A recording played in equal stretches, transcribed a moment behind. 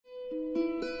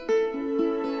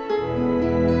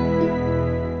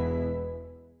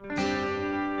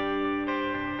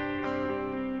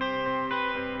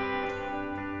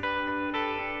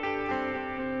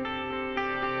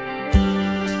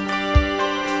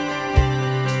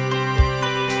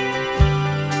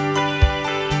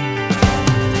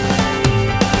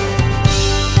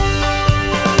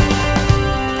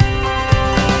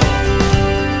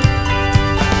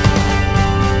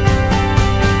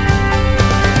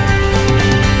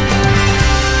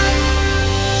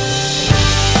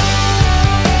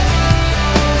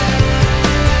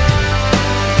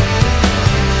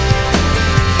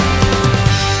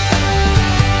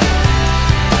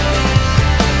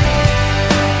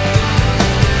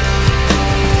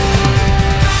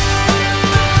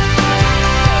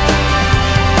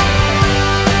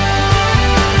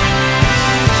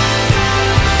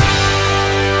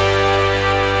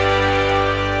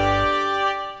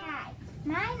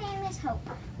is Hope.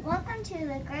 Welcome to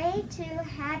the Grade 2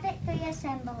 Habit 3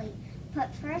 Assembly.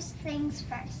 Put first things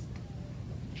first.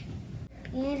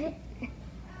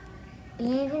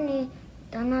 Bienvenue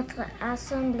dans notre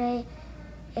assemblée.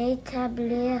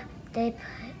 Établir des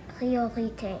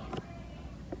priorités.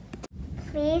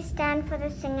 Please stand for the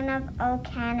singing of O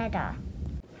Canada.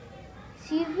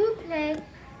 S'il vous plaît,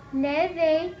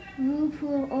 levez-vous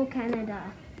pour O Canada.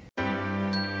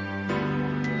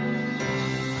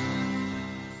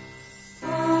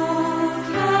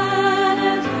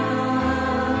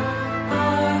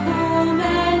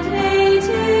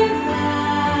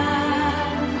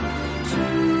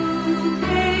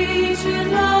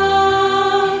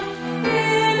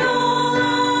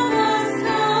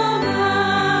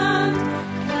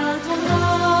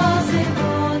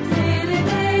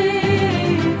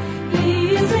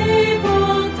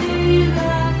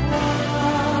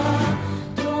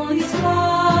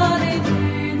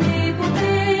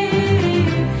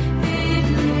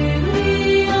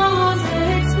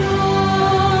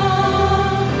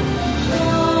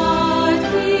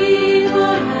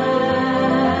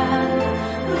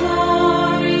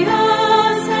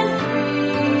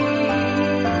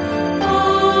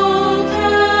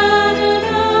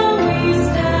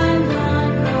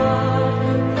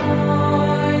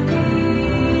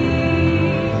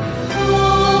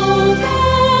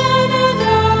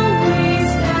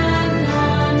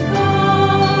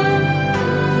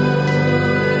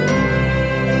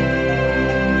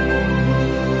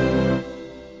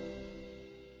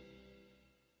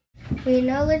 We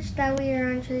acknowledge that we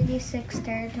are on Treaty 6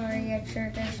 territory, a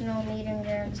traditional meeting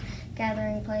grounds,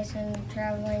 gathering place, and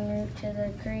traveling route to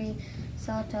the Cree,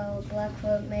 Saulteaux,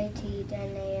 Blackfoot, Métis,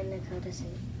 Dene, and Nakota Sioux.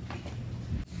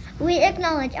 We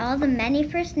acknowledge all the many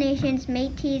First Nations,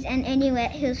 Métis, and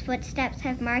Inuit whose footsteps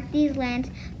have marked these lands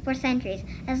for centuries.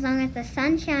 As long as the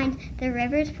sun shines, the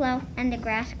rivers flow, and the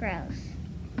grass grows.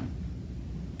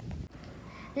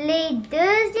 Les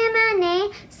deuxièmes années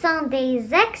sont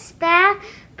des experts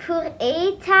pour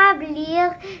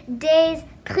établir des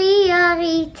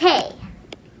priorités.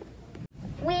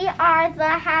 We are the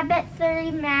Habit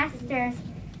 3 masters,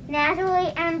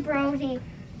 Natalie and Brody.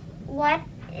 What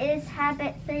is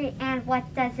Habit 3 and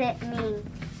what does it mean?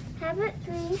 Habit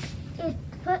 3 is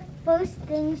put first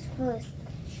things first.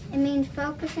 It means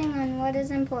focusing on what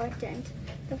is important.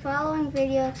 The following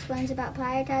video explains about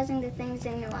prioritizing the things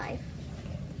in your life.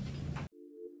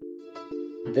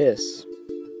 This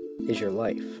is your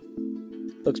life.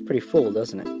 Looks pretty full,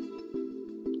 doesn't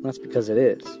it? That's because it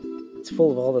is. It's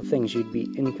full of all the things you'd be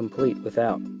incomplete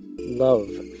without. Love,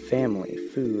 family,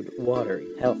 food, water,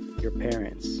 health, your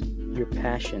parents, your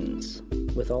passions.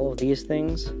 With all of these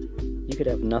things, you could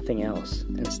have nothing else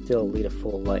and still lead a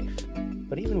full life.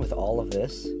 But even with all of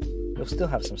this, you'll still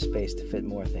have some space to fit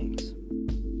more things.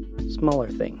 Smaller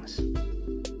things.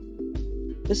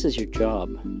 This is your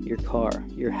job, your car,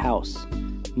 your house,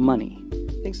 money,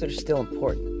 things that are still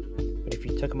important. But if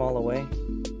you took them all away,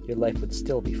 your life would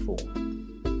still be full.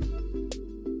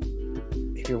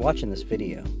 If you're watching this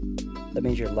video, that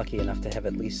means you're lucky enough to have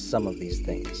at least some of these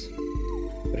things.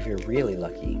 But if you're really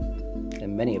lucky,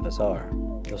 and many of us are,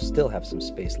 you'll still have some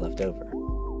space left over.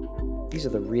 These are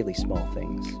the really small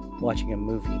things. Watching a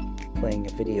movie, playing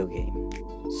a video game,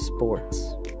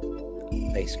 sports,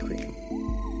 ice cream.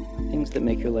 Things that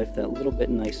make your life that little bit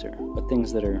nicer, but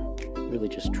things that are really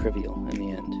just trivial in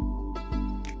the end.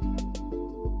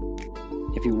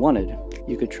 If you wanted,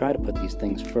 you could try to put these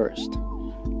things first,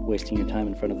 wasting your time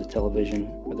in front of the television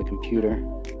or the computer,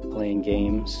 playing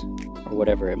games, or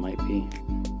whatever it might be.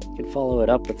 You could follow it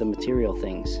up with the material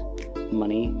things,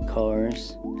 money,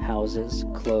 cars, houses,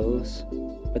 clothes.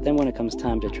 But then when it comes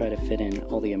time to try to fit in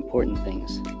all the important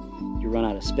things, you run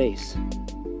out of space.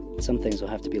 Some things will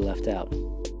have to be left out.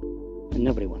 And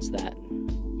nobody wants that.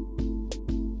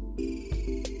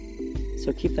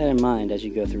 So keep that in mind as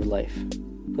you go through life.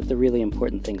 Put the really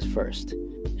important things first,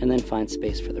 and then find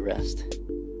space for the rest.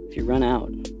 If you run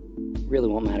out, it really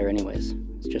won't matter anyways.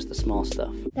 It's just the small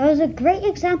stuff. That was a great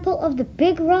example of the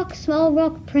big rock, small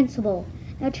rock principle.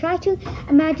 Now try to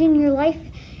imagine your life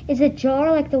is a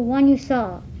jar like the one you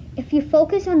saw. If you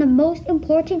focus on the most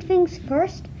important things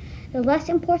first, the less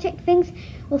important things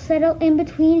will settle in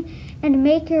between and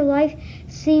make your life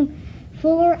seem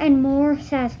fuller and more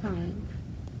satisfying.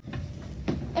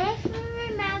 If we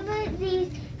remember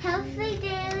these healthy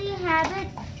daily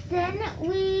habits, then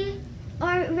we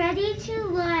are ready to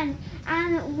learn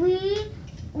and we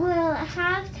will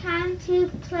have time to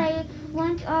play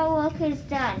once our work is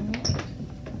done.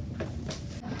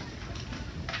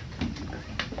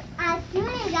 As soon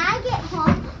as I get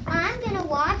home, I'm gonna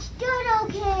watch Dodo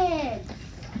Kids.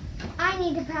 I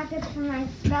need to practice for my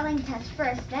spelling test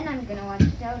first, then I'm gonna watch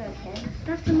Dodo Kids.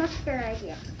 That's a much better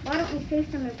idea. Why don't we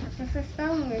FaceTime and practice our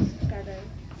spelling words together?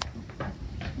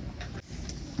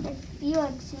 Hey,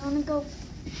 Felix, you wanna go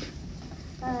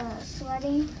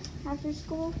sledding after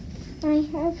school? I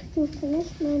have to finish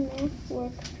my math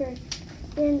work first.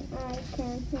 Then I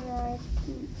can ride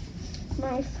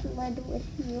my sled with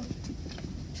you.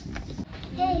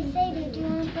 Hey, Sadie, do you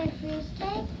want to play freeze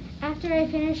tag? After I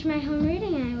finish my home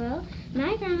reading, I will.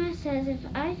 My grandma says if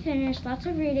I finish lots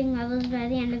of reading levels by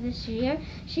the end of this year,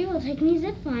 she will take me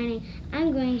ziplining.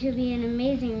 I'm going to be an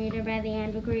amazing reader by the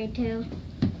end of grade 2.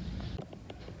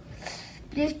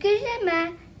 Plus que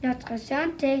jamais, notre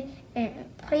santé est une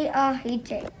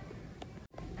priorité.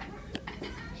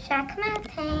 Chaque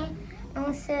matin,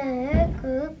 on se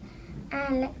regroupe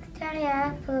à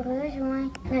l'extérieur pour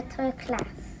rejoindre notre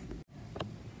classe.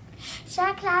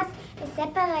 Chaque classe est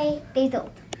séparée des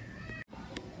autres.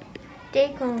 Dès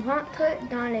qu'on rentre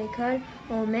dans l'école,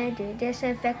 on met des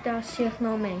désinfectants sur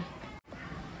nos mains.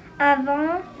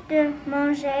 Avant de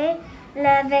manger,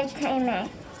 lavez tes mains.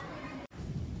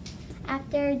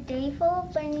 After a day full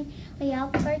of learning, we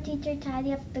help our teacher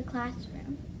tidy up the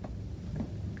classroom.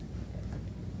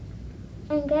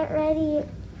 And get ready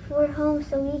for home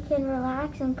so we can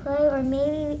relax and play or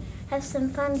maybe have some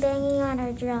fun banging on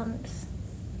our drums.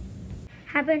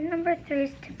 Habit number 3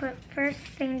 is to put first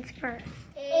things first.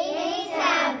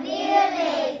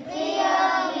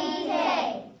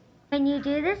 When you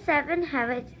do the 7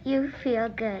 habits, you feel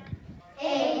good.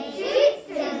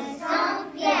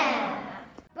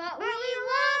 But we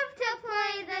love to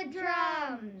play the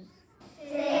drums.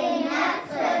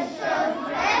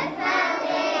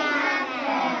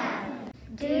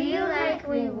 Do you like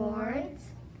rewards?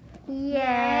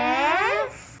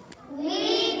 Yes.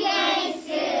 We gain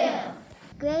too.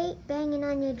 Great banging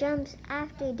on your drums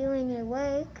after doing your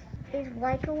work is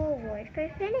like a reward for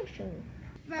finishing.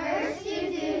 First you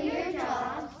do your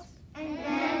jobs, and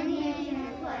then you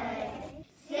can play.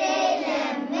 C'est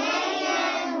le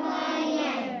meilleur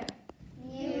moyen.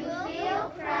 You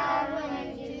feel proud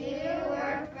when you do your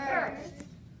work first.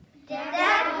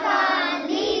 D'accord,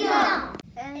 lisons.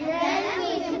 And then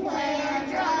we can play our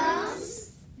drums.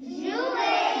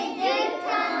 Jouer du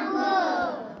tambour.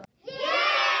 Yay!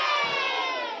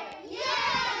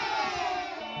 Yay!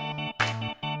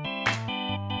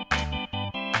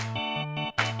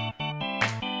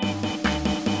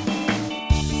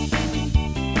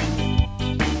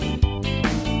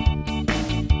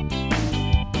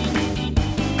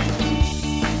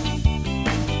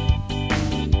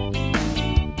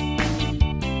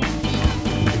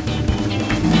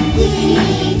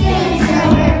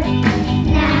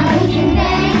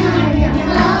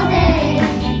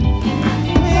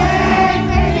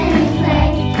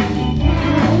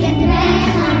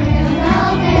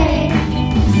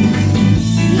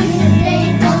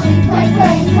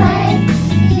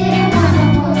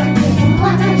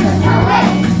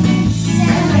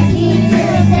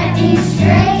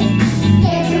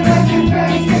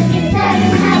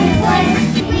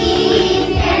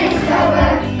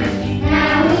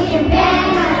 Now we can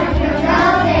bang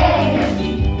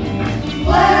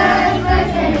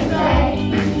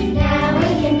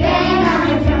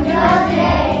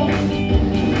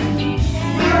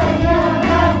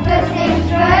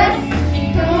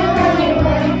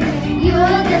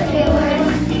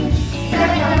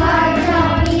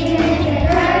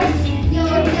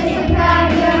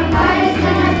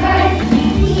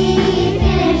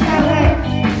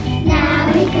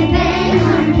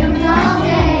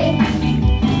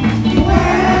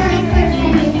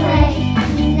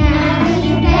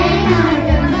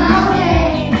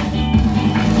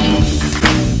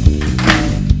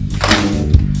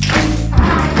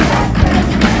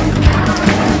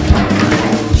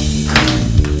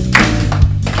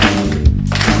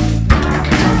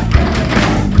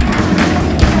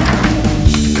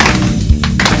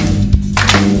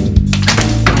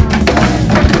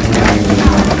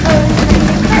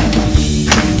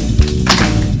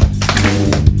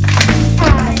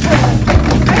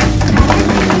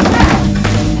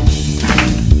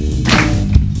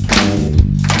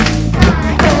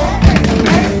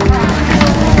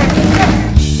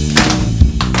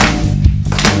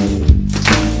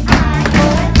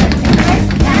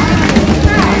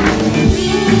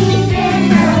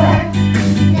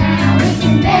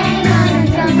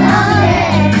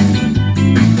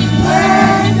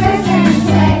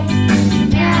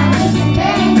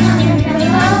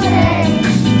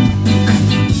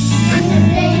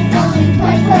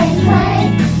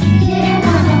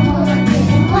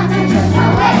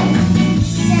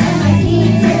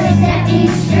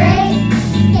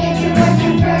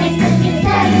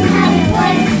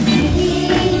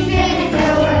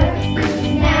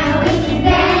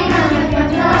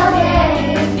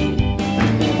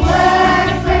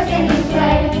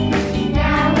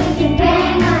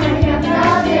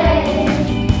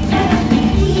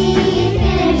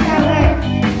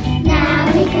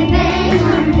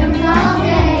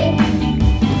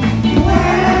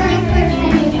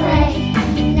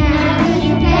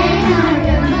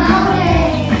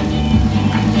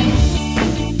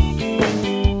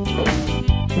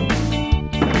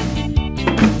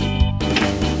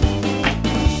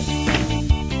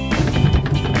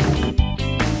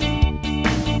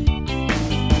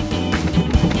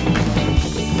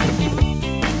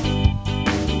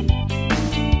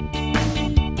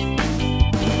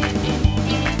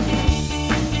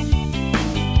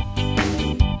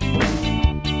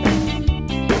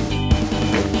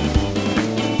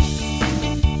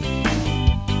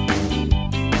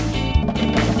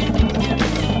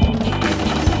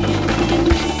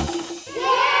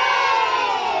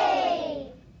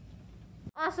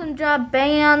job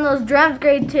banging on those drums,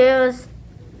 grade 2s.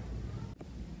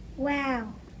 Wow,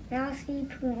 merci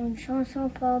pour une chanson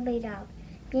formidable.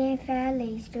 Bien faire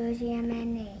les deuxièmes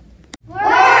années.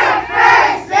 Work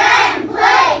first, then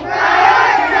play.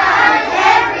 Prioritize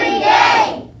every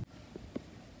day.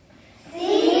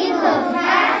 Si vos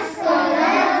tâches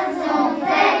scolaires sont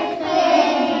faites et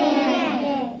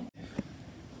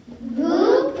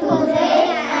vous pouvez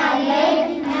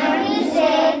aller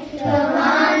m'amuser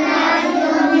durant la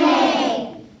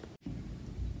journée.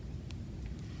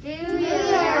 Do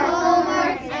your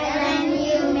homework and then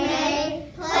you may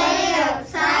play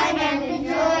outside and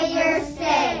enjoy your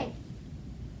stay.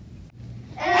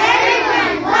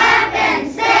 Everyone clap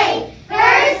and say,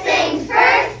 first things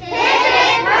first, hip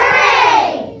hip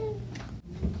hooray!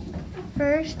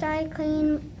 First I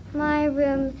clean my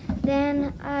room,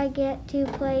 then I get to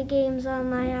play games on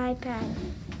my iPad.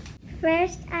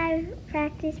 First I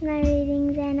practice my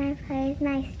reading, then I play with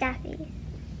my stuffies.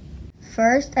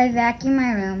 First, I vacuum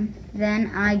my room,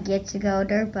 then I get to go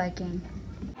dirt biking.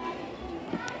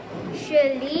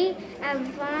 Je lis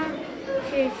avant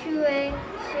je joue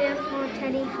sur mon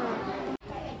téléphone.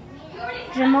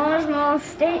 Je mange mon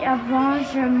steak avant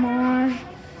je mange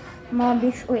mon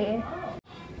biscuit.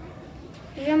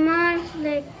 Je mange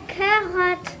les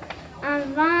carottes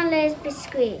avant les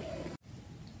biscuits.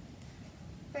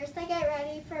 First I get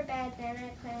ready for bed, then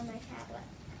I play on my tablet.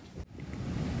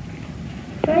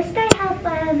 First I help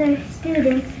other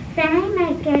students, then I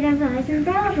might get a rise in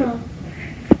Bravo.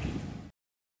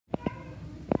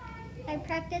 I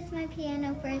practice my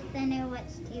piano first, then I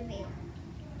watch TV.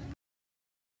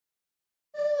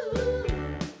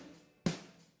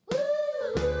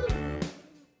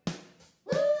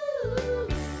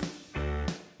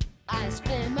 I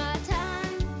spend my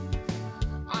time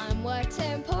on what's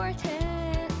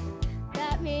important.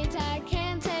 That means I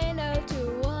can't say no to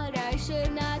what I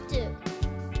should not do.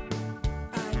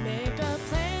 I make a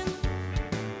plan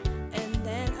and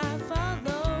then I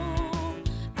follow.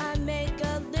 I make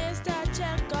a list, I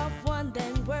check off one,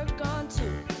 then work on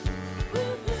two.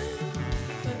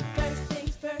 But first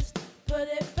things first, put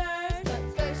it first. But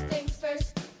first things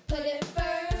first, put it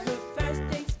first. But first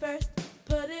things first,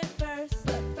 put it first.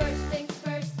 But first things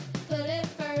first, put it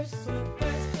first. But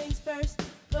first things first,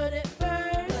 put it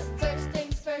first. But first things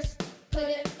first, put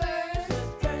it first.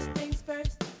 But first things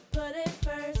first, put it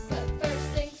first. But first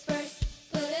things first,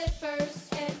 put it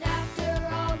first. And after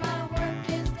all my work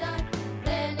is done,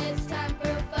 then it's time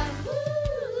for fun. Woo!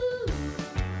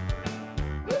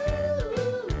 Woo!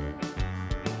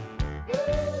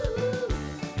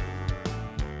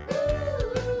 Woo!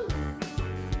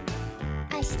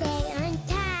 I stay on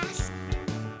task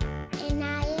and I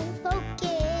am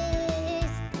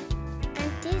focused.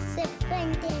 I'm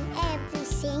disciplined in every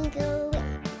single way.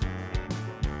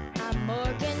 I'm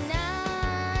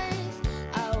organized,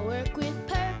 I work with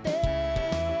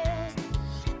purpose.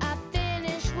 I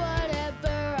finish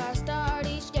whatever I start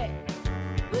each day.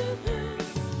 Woo-hoo.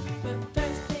 But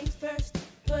first things first,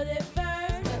 put it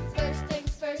first. But first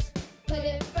things first, put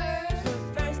it first. But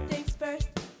first things first,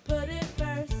 put it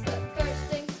first. But first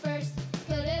things first,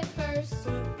 put it first.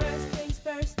 But first things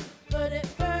first, put it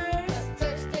first. But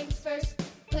first things first,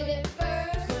 put it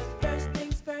first. But first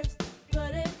things first,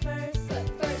 put it first. But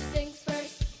first things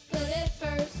first, put it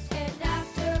first. And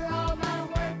after all my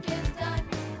work is done,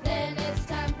 then it's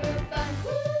time for fun.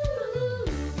 Woo!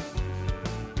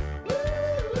 Woo!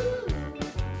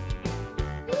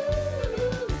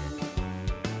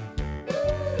 Woo!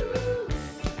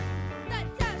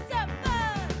 Let's have some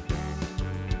fun!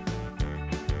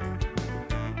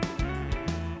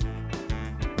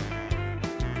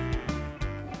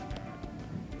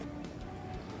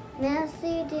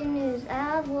 Merci de nous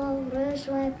avoir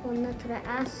rejoints pour notre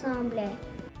assemblée.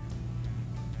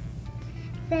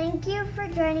 Thank you for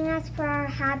joining us for our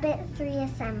Habit 3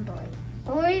 assembly.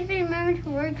 Always remember to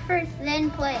work first, then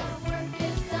play. Work